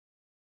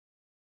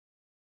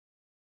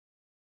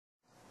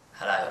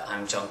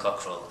I'm John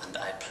Cockerill and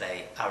I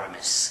play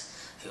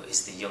Aramis, who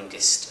is the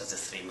youngest of the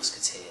three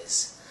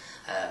musketeers.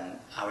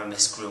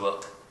 Aramis grew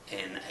up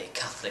in a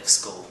Catholic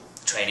school,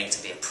 training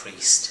to be a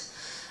priest,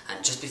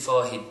 and just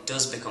before he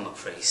does become a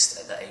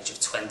priest, at the age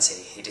of 20,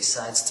 he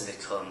decides to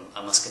become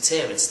a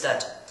musketeer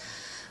instead.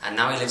 And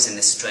now he lives in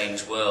this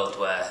strange world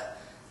where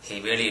he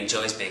really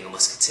enjoys being a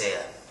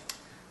musketeer,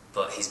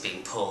 but he's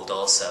being pulled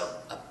also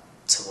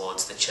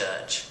towards the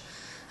church,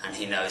 and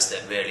he knows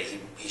that really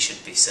he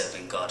should be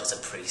serving God as a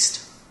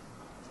priest.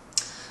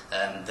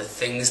 The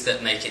things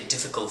that make it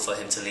difficult for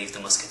him to leave the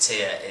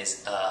musketeer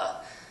is,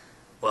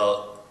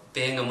 well,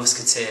 being a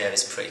musketeer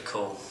is pretty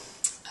cool.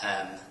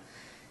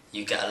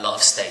 You get a lot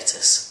of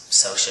status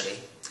socially.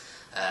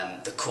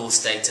 The cool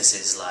status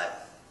is like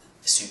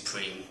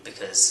supreme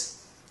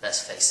because,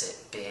 let's face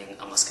it, being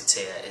a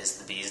musketeer is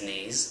the bee's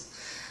knees,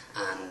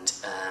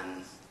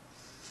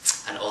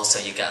 and also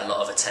you get a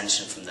lot of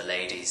attention from the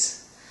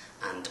ladies,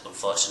 and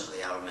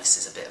unfortunately Aramis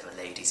is a bit of a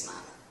ladies'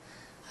 man,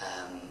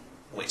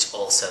 which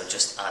also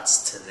just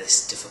adds to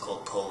this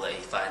difficult pull that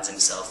he finds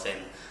himself in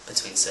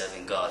between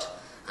serving God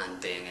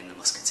and being in the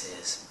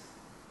musketeers.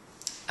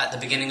 At the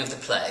beginning of the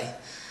play,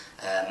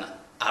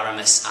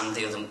 Aramis and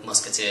the other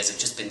musketeers have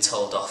just been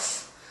told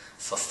off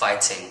for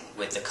fighting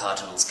with the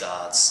cardinal's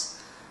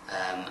guards,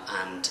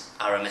 and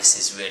Aramis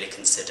is really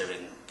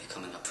considering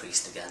becoming a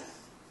priest again.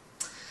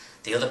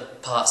 The other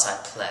parts I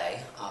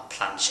play are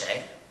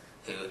Planchet,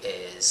 who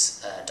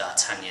is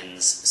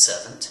D'Artagnan's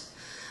servant,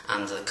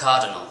 and the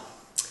cardinal.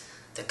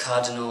 The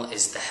cardinal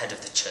is the head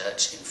of the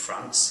church in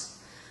France,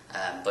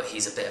 but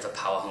he's a bit of a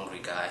power-hungry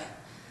guy,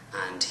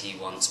 and he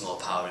wants more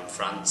power in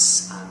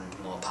France and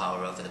more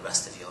power over the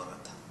rest of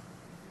Europe.